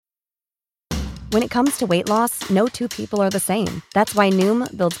When it comes to weight loss, no two people are the same. That's why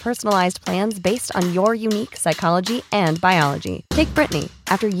Noom builds personalized plans based on your unique psychology and biology. Take Brittany.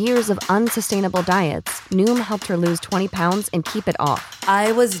 After years of unsustainable diets, Noom helped her lose 20 pounds and keep it off.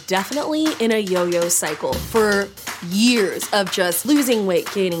 I was definitely in a yo-yo cycle for years of just losing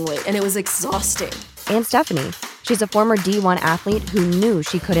weight, gaining weight, and it was exhausting. And Stephanie. She's a former D1 athlete who knew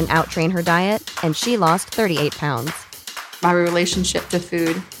she couldn't outtrain her diet, and she lost 38 pounds. My relationship to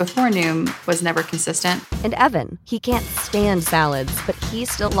food before Noom was never consistent. And Evan, he can't stand salads, but he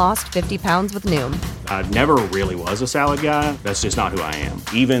still lost 50 pounds with Noom. I never really was a salad guy. That's just not who I am.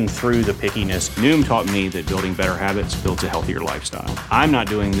 Even through the pickiness, Noom taught me that building better habits builds a healthier lifestyle. I'm not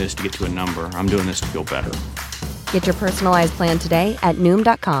doing this to get to a number. I'm doing this to feel better. Get your personalized plan today at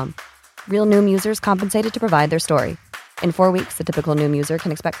Noom.com. Real Noom users compensated to provide their story. In 4 weeks, the typical Noom user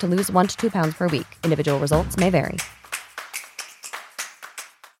can expect to lose 1 to 2 pounds per week. Individual results may vary.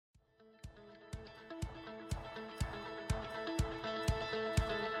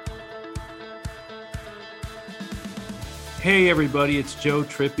 Hey everybody, it's Joe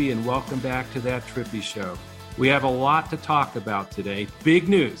Trippi and welcome back to That Trippi Show. We have a lot to talk about today. Big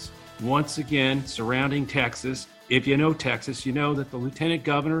news, once again, surrounding Texas. If you know Texas, you know that the lieutenant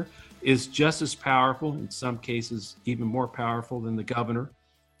governor is just as powerful, in some cases even more powerful than the governor,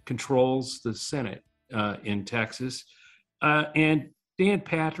 controls the Senate in Texas. And Dan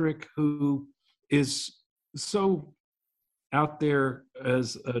Patrick, who is so out there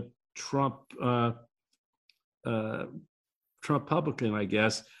as a Trump Republican, I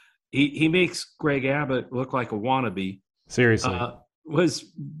guess, he makes Greg Abbott look like a wannabe. Seriously.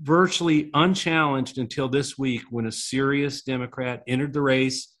 Was virtually unchallenged until this week when a serious Democrat entered the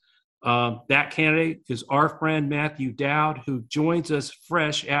race. That candidate is our friend Matthew Dowd, who joins us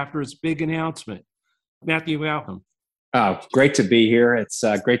fresh after his big announcement. Matthew, welcome. Oh, great to be here. It's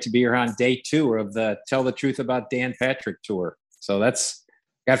great to be here on day 2 of the Tell the Truth About Dan Patrick tour. So that's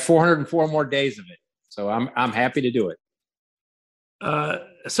got 404 more days of it. So I'm happy to do it.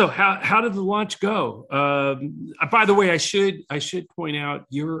 So how did the launch go? By the way, I should point out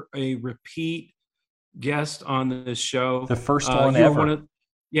you're a repeat guest on this show. The first one ever.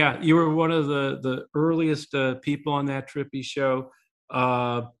 You were one of the earliest people on That Trippi Show.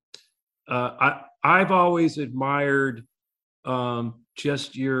 I've always admired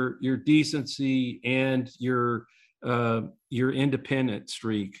just your decency and your independent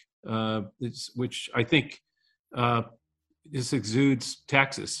streak, which I think this exudes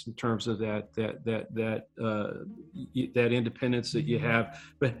Texas in terms of that independence that you have.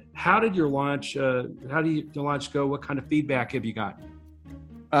 But how did your launch go? What kind of feedback have you gotten?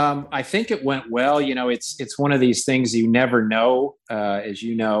 I think it went well. You know, it's one of these things you never know, as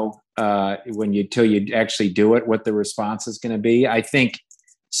you know, till you actually do it, what the response is going to be. I think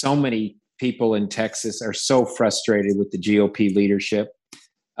so many people in Texas are so frustrated with the GOP leadership.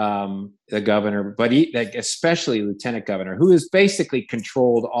 The governor, but especially Lieutenant Governor, who has basically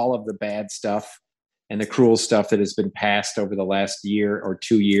controlled all of the bad stuff and the cruel stuff that has been passed over the last year or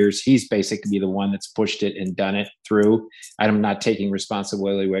 2 years. He's basically the one that's pushed it and done it through. I'm not taking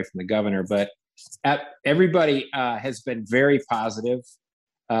responsibility away from the governor, but everybody has been very positive.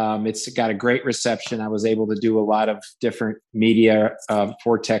 It's got a great reception. I was able to do a lot of different media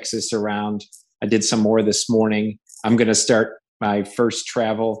for Texas around. I did some more this morning. I'm going to start my first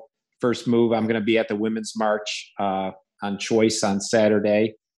move. I'm going to be at the Women's March on Choice on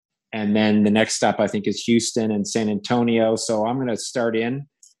Saturday. And then the next stop, I think, is Houston and San Antonio. So I'm going to start in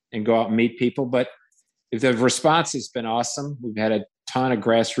and go out and meet people. But the response has been awesome. We've had a ton of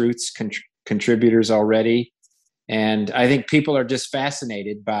grassroots contributors already. And I think people are just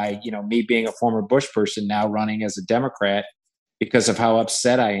fascinated by, me being a former Bush person now running as a Democrat because of how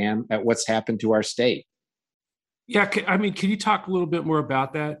upset I am at what's happened to our state. Yeah, can you talk a little bit more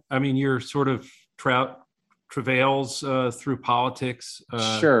about that? I mean, your sort of travails through politics.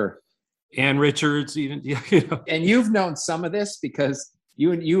 Sure. Ann Richards, even. And you've known some of this because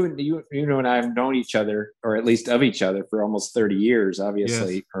you and I have known each other, or at least of each other, for almost 30 years,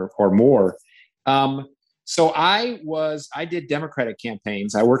 obviously, yes. or more. So I did Democratic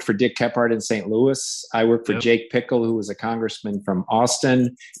campaigns. I worked for Dick Kephart in St. Louis. I worked for Jake Pickle, who was a congressman from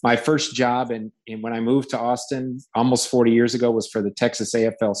Austin. My first job when I moved to Austin almost 40 years ago was for the Texas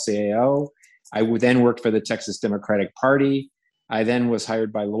AFL-CIO. I then worked for the Texas Democratic Party. I then was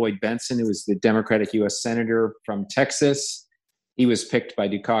hired by Lloyd Bentsen, who was the Democratic U.S. Senator from Texas. He was picked by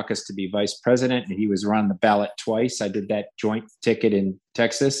Dukakis to be vice president, and he was run the ballot twice. I did that joint ticket in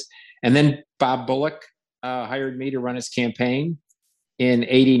Texas. And then Bob Bullock hired me to run his campaign in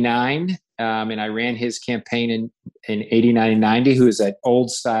 89. And I ran his campaign in 89 and 90, who is an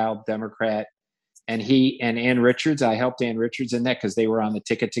old style Democrat, and he and Ann Richards. I helped Ann Richards in that because they were on the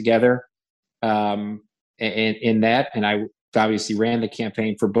ticket together in that. And I obviously ran the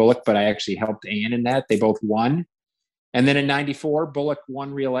campaign for Bullock, but I actually helped Ann in that. They both won. And then in 94, Bullock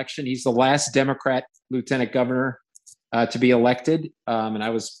won re-election. He's the last Democrat lieutenant governor to be elected. And I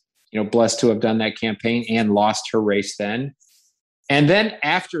was, blessed to have done that campaign. Ann lost her race then. And then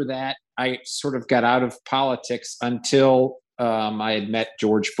after that, I sort of got out of politics until I had met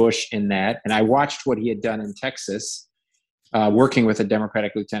George Bush in that. And I watched what he had done in Texas, working with a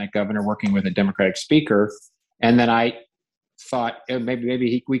Democratic lieutenant governor, working with a Democratic speaker. And then I thought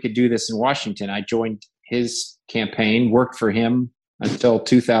maybe we could do this in Washington. I joined his campaign, worked for him until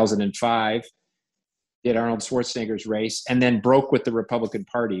 2005, did Arnold Schwarzenegger's race, and then broke with the Republican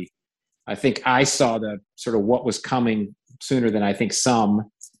Party. I think I saw the sort of what was coming sooner than I think some,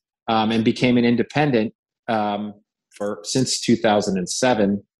 and became an independent since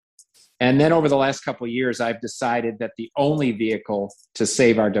 2007. And then over the last couple of years, I've decided that the only vehicle to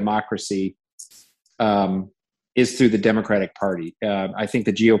save our democracy is through the Democratic Party. I think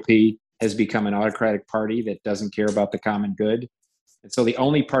the GOP has become an autocratic party that doesn't care about the common good. And so the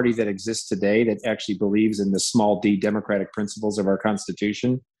only party that exists today that actually believes in the small d democratic principles of our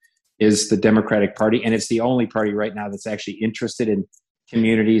Constitution is the Democratic Party. And it's the only party right now that's actually interested in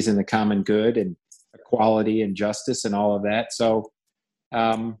communities and the common good and equality and justice and all of that. So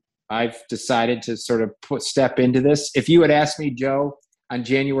I've decided to sort of step into this. If you had asked me, Joe, on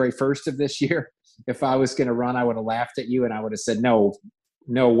January 1st of this year, if I was going to run, I would have laughed at you and I would have said, no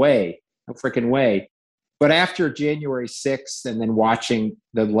way, no freaking way. But after January 6th and then watching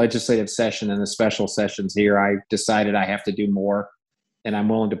the legislative session and the special sessions here, I decided I have to do more. And I'm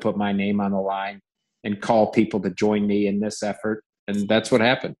willing to put my name on the line and call people to join me in this effort. And that's what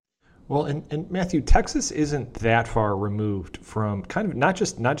happened. Well, and Matthew, Texas isn't that far removed from kind of not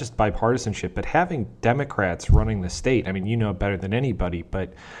just bipartisanship, but having Democrats running the state. I mean, you know better than anybody,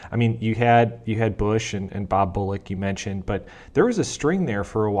 but I mean, you had Bush and Bob Bullock you mentioned, but there was a string there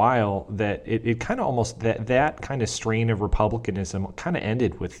for a while that it kind of almost that kind of strain of republicanism kind of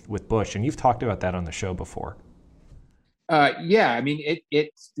ended with Bush, and you've talked about that on the show before. Yeah, I mean,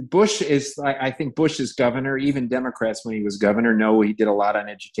 Bush is, I think Bush is governor. Even Democrats, when he was governor, know he did a lot on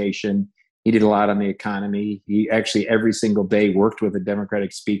education. He did a lot on the economy. He actually every single day worked with a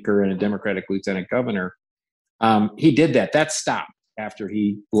Democratic speaker and a Democratic lieutenant governor. He did that. That stopped after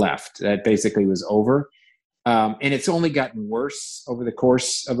he left. That basically was over. And it's only gotten worse over the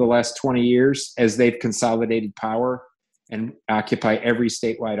course of the last 20 years as they've consolidated power and occupy every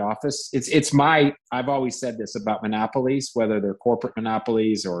statewide office. I've always said this about monopolies, whether they're corporate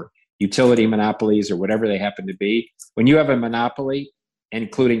monopolies or utility monopolies or whatever they happen to be. When you have a monopoly,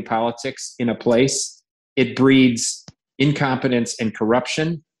 including politics, in a place, it breeds incompetence and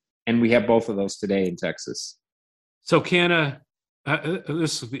corruption. And we have both of those today in Texas. So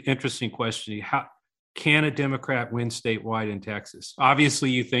this is an interesting question. Can a Democrat win statewide in Texas? Obviously,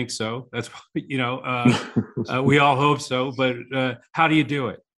 you think so. That's we all hope so. But how do you do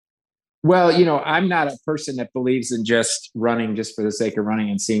it? Well, I'm not a person that believes in just running just for the sake of running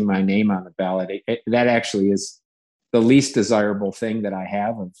and seeing my name on the ballot. That actually is the least desirable thing that I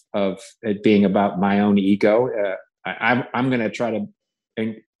have of it being about my own ego. I'm going to try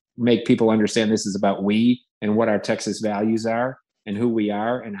to make people understand this is about we and what our Texas values are and who we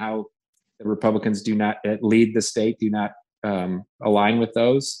are and how the Republicans do not lead the state, do not align with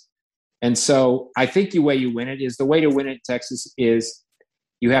those. And so I think the way to win it in Texas is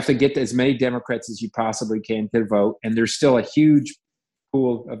you have to get as many Democrats as you possibly can to vote. And there's still a huge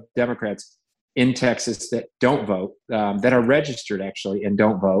pool of Democrats in Texas that don't vote, that are registered actually and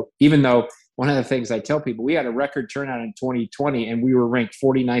don't vote. Even though one of the things I tell people, we had a record turnout in 2020 and we were ranked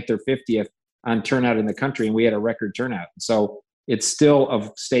 49th or 50th on turnout in the country and we had a record turnout. So it's still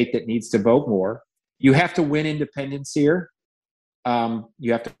a state that needs to vote more. You have to win independents here.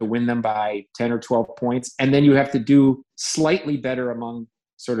 You have to win them by 10 or 12 points. And then you have to do slightly better among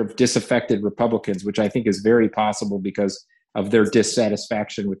sort of disaffected Republicans, which I think is very possible because of their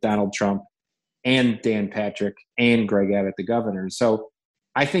dissatisfaction with Donald Trump and Dan Patrick and Greg Abbott, the governor. So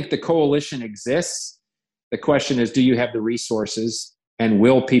I think the coalition exists. The question is, do you have the resources and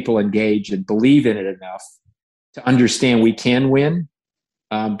will people engage and believe in it enough to understand we can win,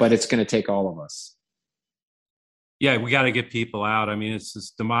 but it's going to take all of us. Yeah, we got to get people out. I mean, it's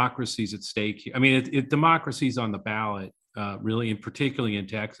just democracy's at stake. I mean, democracy's on the ballot, really, and particularly in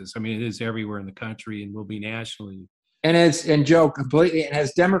Texas. I mean, it is everywhere in the country and will be nationally. And Joe, completely. And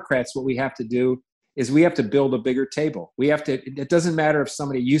as Democrats, what we have to do is we have to build a bigger table. We have to. It doesn't matter if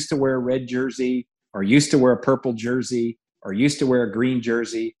somebody used to wear a red jersey or used to wear a purple jersey or used to wear a green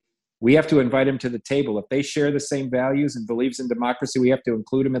jersey. We have to invite them to the table. If they share the same values and believes in democracy, we have to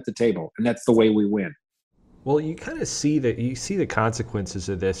include them at the table, and that's the way we win. Well, you kind of see that you see the consequences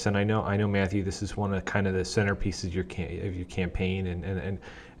of this, and I know Matthew, this is one of kind of the centerpieces of your campaign, and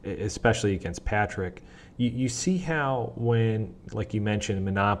especially against Patrick. You see how when, like you mentioned,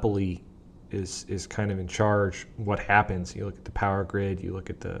 monopoly is kind of in charge, what happens. You look at the power grid, you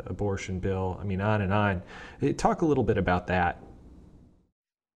look at the abortion bill, I mean, on and on. Talk a little bit about that.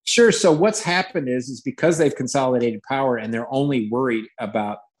 Sure. So what's happened is because they've consolidated power and they're only worried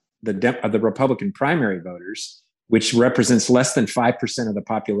about the Republican primary voters, which represents less than 5% of the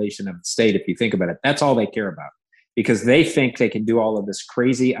population of the state, if you think about it. That's all they care about, because they think they can do all of this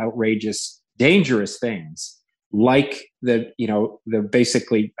crazy, outrageous, dangerous things, like the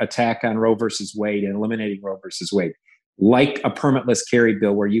basically attack on Roe versus Wade and eliminating Roe versus Wade, like a permitless carry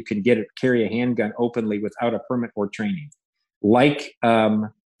bill where you can carry a handgun openly without a permit or training, like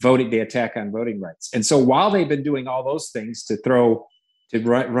the attack on voting rights. And so while they've been doing all those things to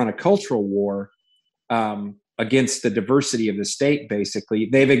run a cultural war against the diversity of the state, basically,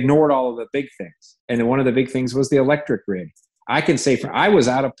 they've ignored all of the big things. And one of the big things was the electric grid. I can say I was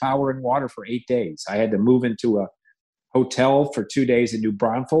out of power and water for 8 days. I had to move into a hotel for 2 days in New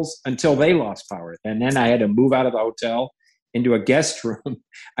Braunfels until they lost power. And then I had to move out of the hotel into a guest room.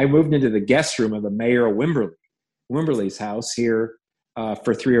 I moved into the guest room of the mayor of Wimberley's house here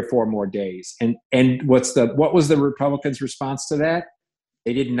for 3 or 4 more days. And what was the Republicans' response to that?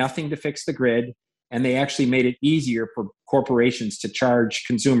 They did nothing to fix the grid, and they actually made it easier for corporations to charge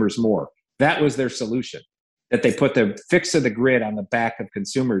consumers more. That was their solution, that they put the fix of the grid on the back of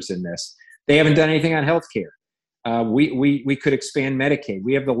consumers in this. They haven't done anything on healthcare. We could expand Medicaid.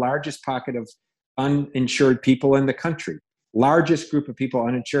 We have the largest pocket of uninsured people in the country, largest group of people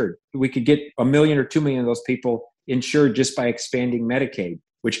uninsured. We could get 1 million or 2 million of those people insured just by expanding Medicaid,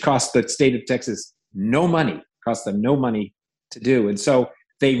 which cost the state of Texas cost them no money to do. And so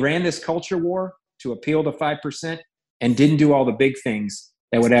they ran this culture war to appeal to 5% and didn't do all the big things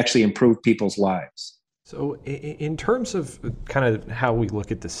that would actually improve people's lives. So in terms of kind of how we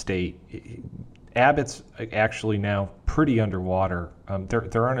look at the state, Abbott's actually now pretty underwater.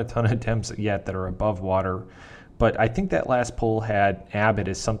 There aren't a ton of Dems yet that are above water, but I think that last poll had Abbott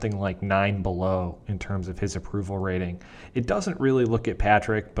as something like 9 below in terms of his approval rating. It doesn't really look at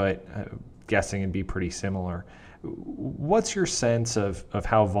Patrick, but guessing it'd be pretty similar. What's your sense of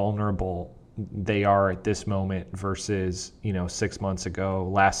how vulnerable they are at this moment versus 6 months ago,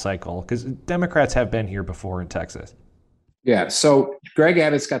 last cycle? Because Democrats have been here before in Texas. Yeah. So Greg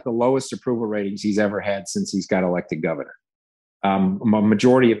Abbott's got the lowest approval ratings he's ever had since he's got elected governor. A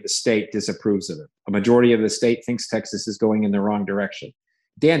majority of the state disapproves of it. A majority of the state thinks Texas is going in the wrong direction.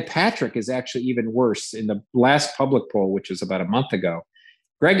 Dan Patrick is actually even worse. In the last public poll, which was about a month ago,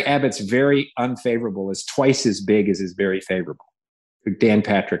 Greg Abbott's very unfavorable is twice as big as his very favorable. Dan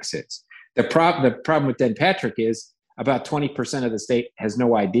Patrick's is. The problem with Dan Patrick is about 20% of the state has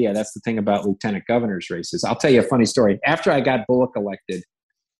no idea. That's the thing about lieutenant governor's races. I'll tell you a funny story. After I got Bullock elected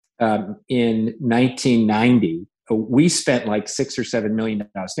in 1990, we spent like $6 or $7 million.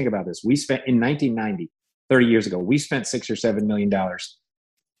 Think about this. We spent in 1990, 30 years ago, we spent $6 or $7 million.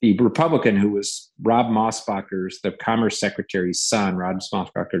 The Republican, who was Rob Mosbacher's, the Commerce Secretary's son, Rob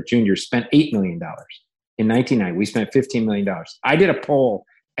Mosbacher Jr., spent $8 million. In 1990, we spent $15 million. I did a poll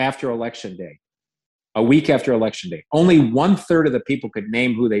after Election Day, a week after Election Day. Only 1/3 of the people could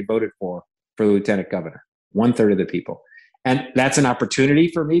name who they voted for the lieutenant governor. 1/3 of the people. And that's an opportunity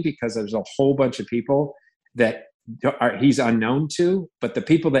for me because there's a whole bunch of people that he's unknown to, but the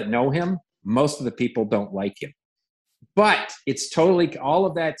people that know him, most of the people don't like him. But it's totally, all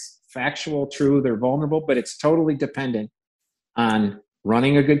of that's factual, true, they're vulnerable, but it's totally dependent on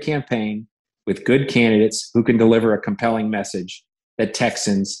running a good campaign with good candidates who can deliver a compelling message that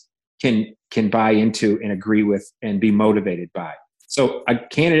Texans can buy into and agree with and be motivated by. So a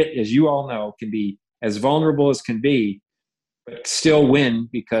candidate, as you all know, can be as vulnerable as can be, but still win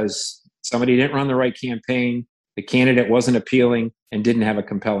because somebody didn't run the right campaign, the candidate wasn't appealing, and didn't have a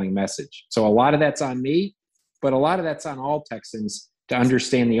compelling message. So a lot of that's on me, but a lot of that's on all Texans to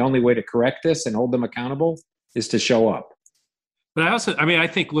understand the only way to correct this and hold them accountable is to show up. But I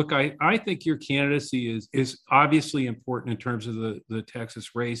think your candidacy is obviously important in terms of the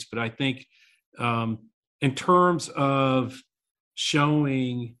Texas race. But I think in terms of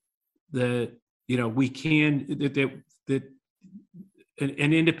showing that, we can, that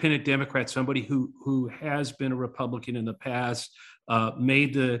an independent Democrat, somebody who has been a Republican in the past,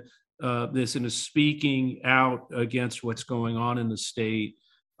 made this and is speaking out against what's going on in the state.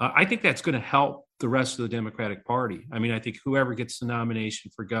 I think that's going to help the rest of the Democratic Party. I mean, I think whoever gets the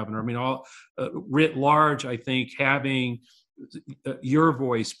nomination for governor, I mean, all writ large, I think having your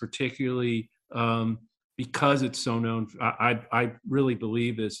voice, particularly because it's so known, I really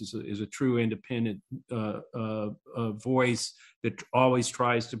believe this is a true independent voice that always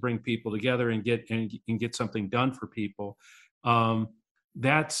tries to bring people together and get something done for people.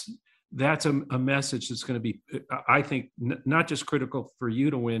 That's a message that's going to be, I think, not just critical for you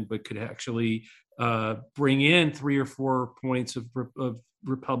to win, but could actually bring in 3 or 4 points of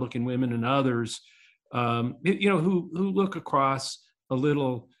Republican women and others, who look across a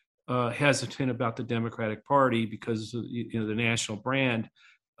little hesitant about the Democratic Party because of, the national brand.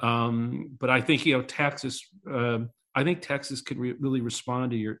 But I think, Texas. I think Texas could really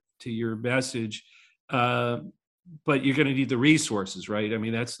respond to your message. But you're going to need the resources, right? I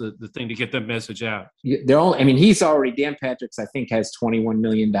mean, that's the thing to get the message out. He's already, Dan Patrick's, I think, has $21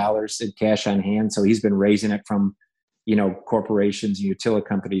 million in cash on hand. So he's been raising it from, corporations, utility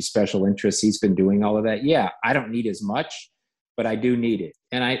companies, special interests. He's been doing all of that. Yeah, I don't need as much, but I do need it.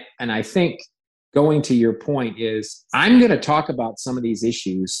 And I think going to your point is I'm going to talk about some of these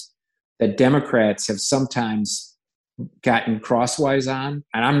issues that Democrats have sometimes gotten crosswise on,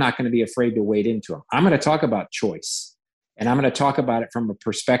 and I'm not going to be afraid to wade into them. I'm going to talk about choice, and I'm going to talk about it from a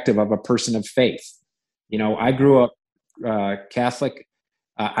perspective of a person of faith. I grew up Catholic.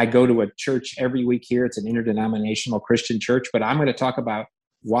 I go to a church every week here. It's an interdenominational Christian church, but I'm going to talk about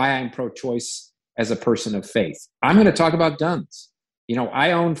why I'm pro-choice as a person of faith. I'm going to talk about guns.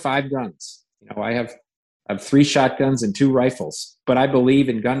 I own 5 guns. I have 3 shotguns and 2 rifles, but I believe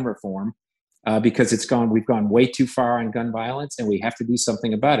in gun reform. Because we've gone way too far on gun violence, and we have to do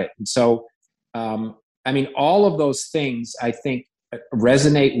something about it. And so, all of those things I think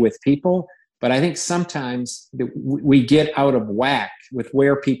resonate with people, but I think sometimes we get out of whack with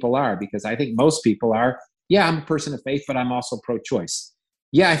where people are, because I think most people are, yeah, I'm a person of faith, but I'm also pro-choice.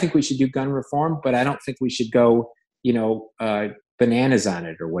 Yeah, I think we should do gun reform, but I don't think we should go, bananas on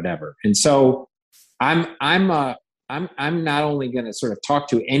it or whatever. And so I'm not only going to sort of talk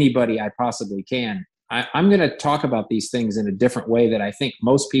to anybody I possibly can. I'm going to talk about these things in a different way that I think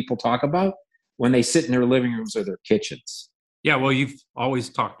most people talk about when they sit in their living rooms or their kitchens. Yeah, well, you've always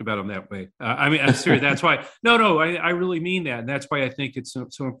talked about them that way. I'm serious. That's why. No, I really mean that, and that's why I think it's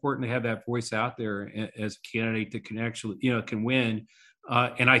so important to have that voice out there as a candidate that can actually, can win.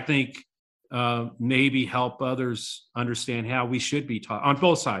 And I think maybe help others understand how we should be on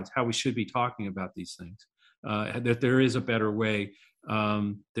both sides, how we should be talking about these things. That there is a better way,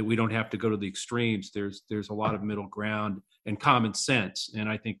 that we don't have to go to the extremes. There's a lot of middle ground and common sense, and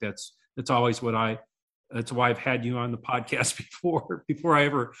I think that's always that's why I've had you on the podcast before I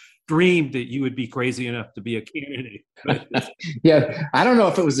ever dreamed that you would be crazy enough to be a candidate. Yeah, I don't know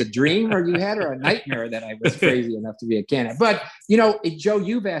if it was a dream or you had or a nightmare that I was crazy enough to be a candidate. But Joe,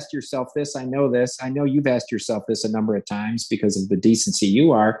 you've asked yourself this. I know this. I know you've asked yourself this a number of times because of the decency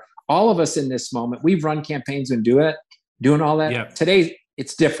you are. All of us in this moment, we've run campaigns and doing all that. Yep. Today,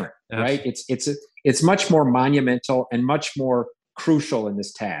 it's different, right? It's much more monumental and much more crucial in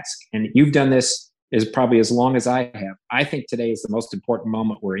this task. And you've done this is probably as long as I have. I think today is the most important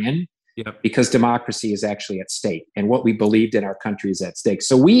moment we're in, because democracy is actually at stake, and what we believed in our country is at stake.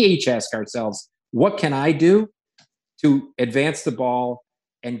 So we each ask ourselves, what can I do to advance the ball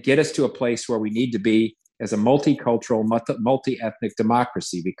and get us to a place where we need to be as a multicultural, multi-ethnic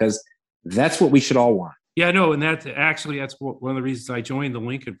democracy, because that's what we should all want. Yeah, no, and that's one of the reasons I joined the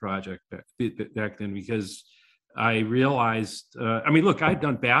Lincoln Project back then, because I realized, look, I'd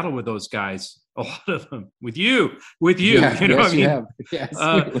done battle with those guys, a lot of them, with you, yeah, you have. Yes.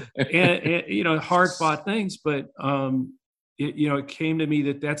 and hard fought things, but it came to me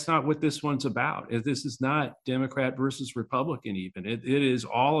that that's not what this one's about. This is not Democrat versus Republican. Even it is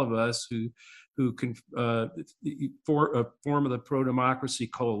all of us who can form of the pro-democracy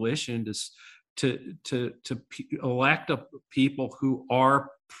coalition to elect people who are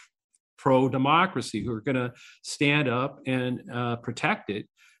pro-democracy, who are going to stand up and protect it.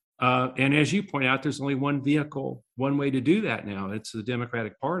 And as you point out, there's only one vehicle, one way to do that now. It's the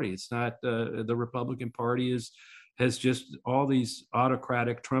Democratic Party. It's not the Republican Party has just all these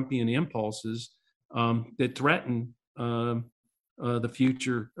autocratic Trumpian impulses that threaten the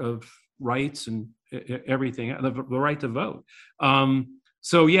future of rights and everything, the right to vote.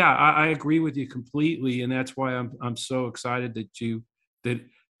 So yeah, I agree with you completely, and that's why I'm so excited that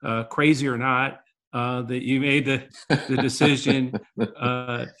crazy or not, that you made the decision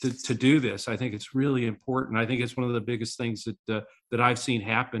to do this. I think it's really important. I think it's one of the biggest things that I've seen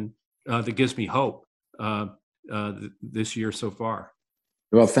happen that gives me hope this year so far.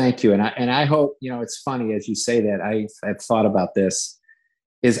 Well, thank you. And I hope, it's funny as you say that. I've thought about this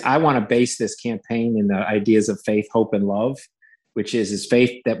is I want to base this campaign in the ideas of faith, hope, and love, which is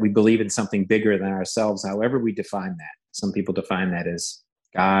faith that we believe in something bigger than ourselves, however we define that. Some people define that as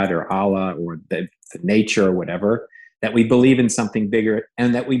God or Allah or the nature or whatever, that we believe in something bigger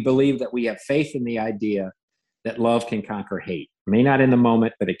and that we believe that we have faith in the idea that love can conquer hate. May not in the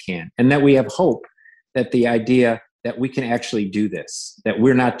moment, but it can. And that we have hope that the idea that we can actually do this, that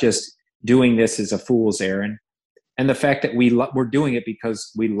we're not just doing this as a fool's errand. And the fact that we're doing it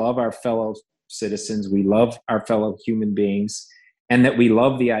because we love our fellow citizens, we love our fellow human beings, and that we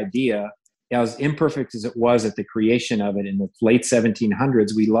love the idea, as imperfect as it was at the creation of it in the late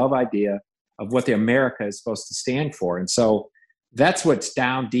 1700s, we love idea of what the America is supposed to stand for. And so that's what's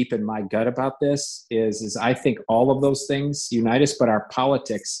down deep in my gut about this is I think all of those things unite us, but our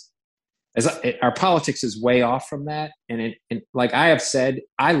politics is way off from that. And like I have said,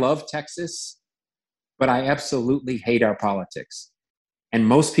 I love Texas, but I absolutely hate our politics. And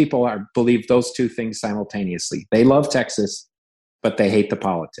most people believe those two things simultaneously. They love Texas, but they hate the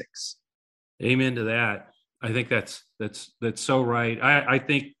politics. Amen to that. I think that's so right. I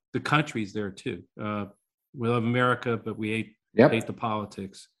think the country's there too. We love America, but we hate the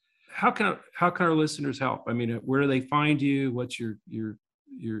politics. How can our listeners help? I mean, where do they find you? What's your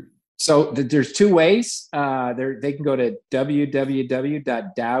So there's two ways. They can go to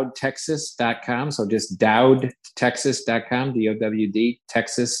www.dowdtexas.com. So just dowdtexas.com, DOWD,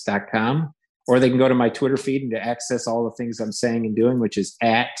 Texas.com. Or they can go to my Twitter feed and to access all the things I'm saying and doing, which is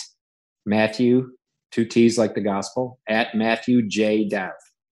at Matthew, 2 T's like the gospel, at Matthew J. Dowd.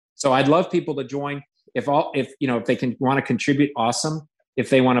 So I'd love people to join. If they can want to contribute, awesome.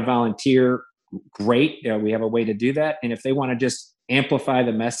 If they want to volunteer, great. We have a way to do that. And if they want to just amplify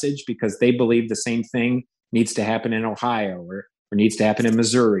the message because they believe the same thing needs to happen in Ohio or needs to happen in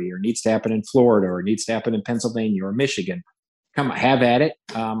Missouri or needs to happen in Florida or needs to happen in Pennsylvania or Michigan, come have at it.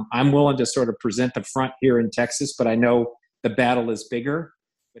 I'm willing to sort of present the front here in Texas, but I know the battle is bigger,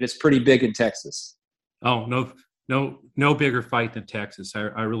 but it's pretty big in Texas. Oh, no bigger fight than Texas.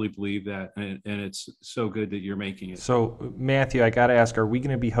 I really believe that. And it's so good that you're making it. So, Matthew, I got to ask, are we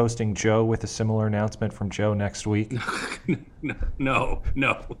going to be hosting Joe with a similar announcement from Joe next week? No.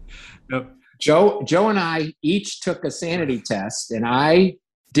 Joe and I each took a sanity test, and I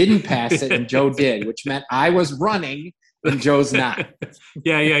didn't pass it, and Joe did, which meant I was running and Joe's not.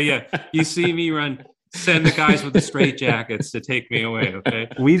 Yeah. You see me run. Send the guys with the straight jackets to take me away, okay?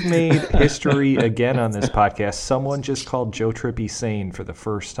 We've made history again on this podcast. Someone just called Joe Trippi sane for the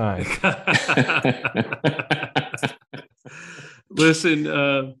first time. Listen,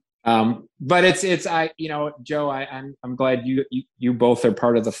 but Joe, I'm glad you both are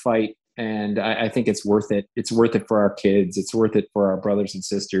part of the fight, and I think it's worth it. It's worth it for our kids. It's worth it for our brothers and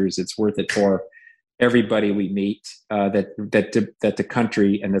sisters. It's worth it for everybody we meet, that the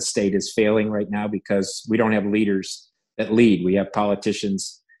country and the state is failing right now because we don't have leaders that lead. We have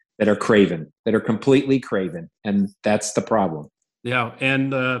politicians that are craven, that are completely craven, and that's the problem. Yeah,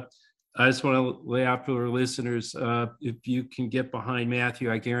 and I just want to lay out for our listeners, if you can get behind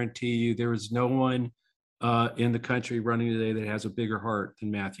Matthew, I guarantee you there is no one in the country running today that has a bigger heart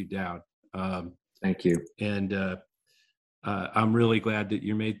than Matthew Dowd. Thank you. And I'm really glad that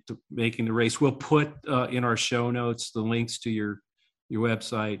you're making the race. We'll put in our show notes the links to your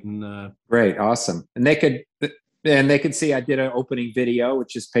website and great, awesome. And they could see I did an opening video,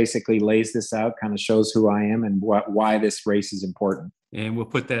 which just basically lays this out, kind of shows who I am and why this race is important. And we'll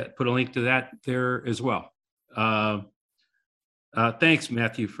put a link to that there as well. Thanks,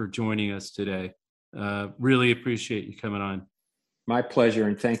 Matthew, for joining us today. Really appreciate you coming on. My pleasure,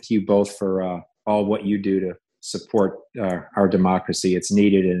 and thank you both for all what you do to support our democracy. It's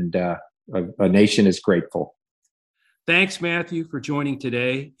needed, and a nation is grateful. Thanks, Matthew, for joining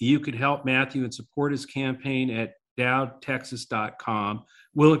today. You can help Matthew and support his campaign at dowdtexas.com.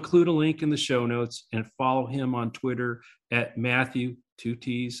 We'll include a link in the show notes, and follow him on Twitter at Matthew, 2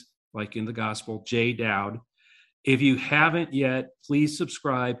 T's, like in the gospel, J. Dowd. If you haven't yet, please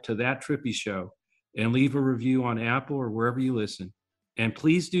subscribe to That Trippi Show and leave a review on Apple or wherever you listen. And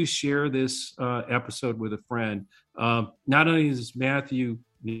please do share this episode with a friend. Not only does Matthew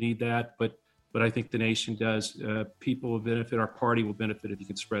need that, but I think the nation does. People will benefit. Our party will benefit if you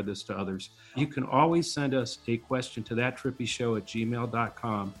can spread this to others. You can always send us a question to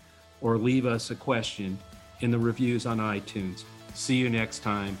thattrippishow@gmail.com or leave us a question in the reviews on iTunes. See you next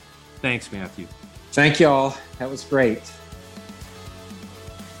time. Thanks, Matthew. Thank you all. That was great.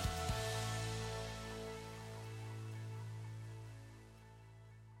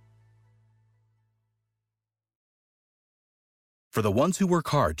 For the ones who work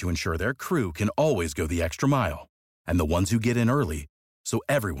hard to ensure their crew can always go the extra mile, and the ones who get in early so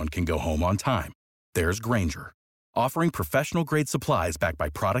everyone can go home on time, there's Grainger, offering professional-grade supplies backed by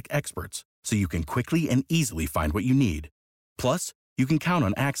product experts so you can quickly and easily find what you need. Plus, you can count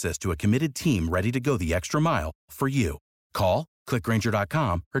on access to a committed team ready to go the extra mile for you. Call, click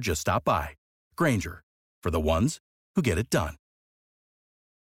Grainger.com, or just stop by. Grainger, for the ones who get it done.